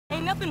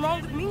Ain't nothing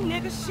wrong with me,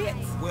 nigga. Shit.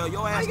 Well,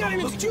 your ass I got don't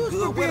an look excuse too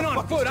good. for being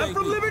on foot. I'm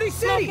from Liberty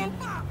City. Smoking.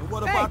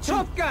 What Hey, about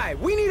tough guy,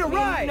 we need a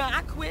ride. No,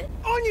 I quit.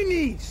 On your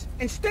knees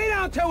and stay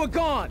down till we're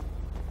gone.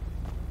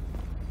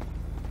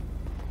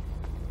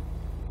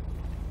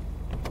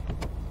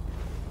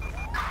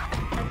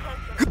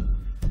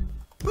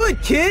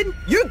 Good, kid.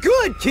 You're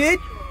good, kid.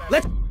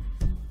 Let's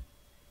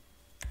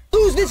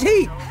lose this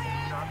heat.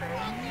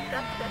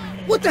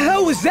 What the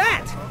hell was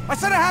that? I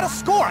said I had a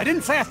score. I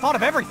didn't say I thought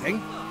of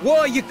everything.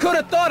 Well, you could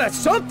have thought of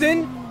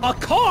something. A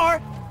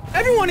car.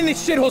 Everyone in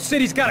this shithole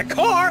city's got a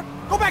car.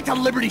 Go back to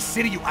Liberty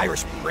City, you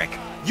Irish prick.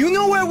 You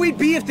know where we'd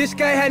be if this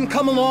guy hadn't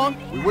come along?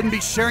 We wouldn't be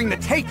sharing the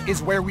take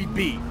is where we'd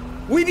be.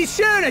 We'd be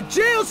sharing a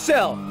jail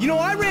cell. You know,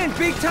 I ran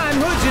big-time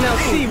hoods in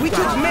LC. We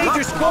took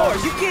major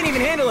scores. You can't even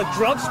handle a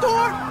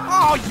drugstore?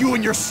 Oh, you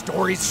and your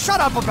stories.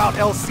 Shut up about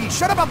LC.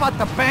 Shut up about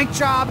the bank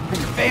job and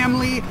your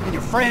family and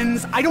your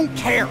friends. I don't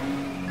care.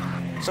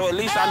 So at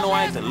least I know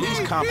I ain't the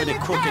least competent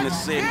crook in the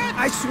city.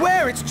 I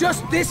swear, it's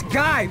just this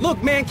guy.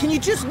 Look, man, can you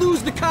just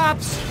lose the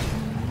cops?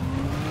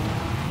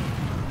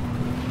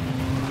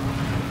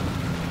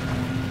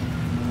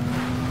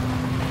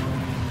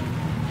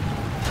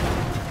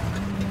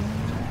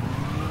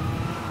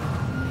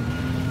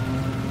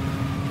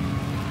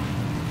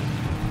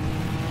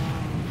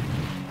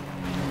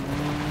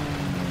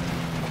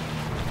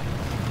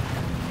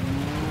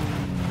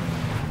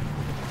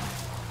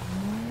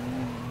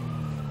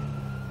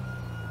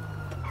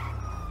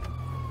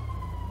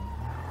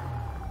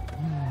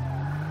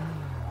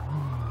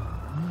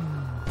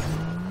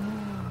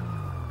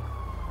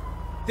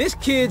 This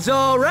kid's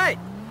all right.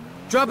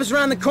 Drop us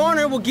around the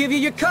corner, we'll give you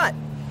your cut.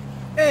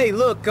 Hey,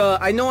 look,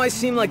 I know I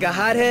seem like a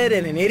hothead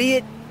and an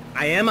idiot.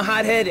 I am a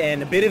hothead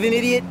and a bit of an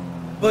idiot,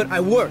 but I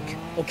work,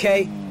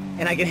 okay?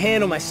 And I can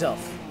handle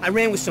myself. I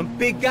ran with some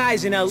big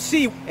guys in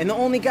LC, and the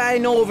only guy I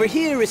know over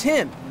here is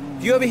him.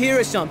 If you ever hear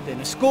of something,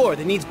 a score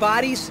that needs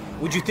bodies,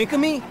 would you think of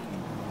me?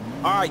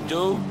 All right,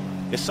 dude.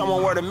 If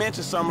someone were to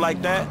mention something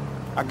like that,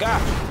 I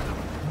got you.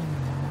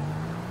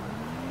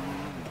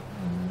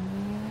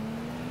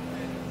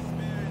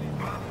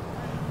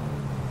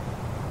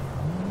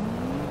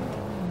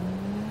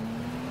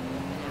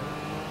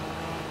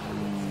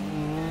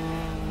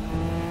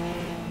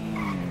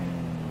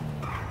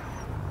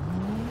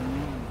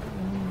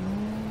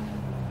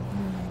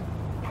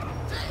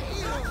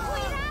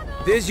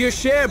 There's your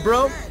share,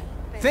 bro.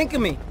 Think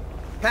of me.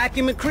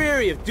 Packie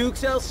McReary of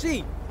Duke's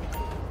LC.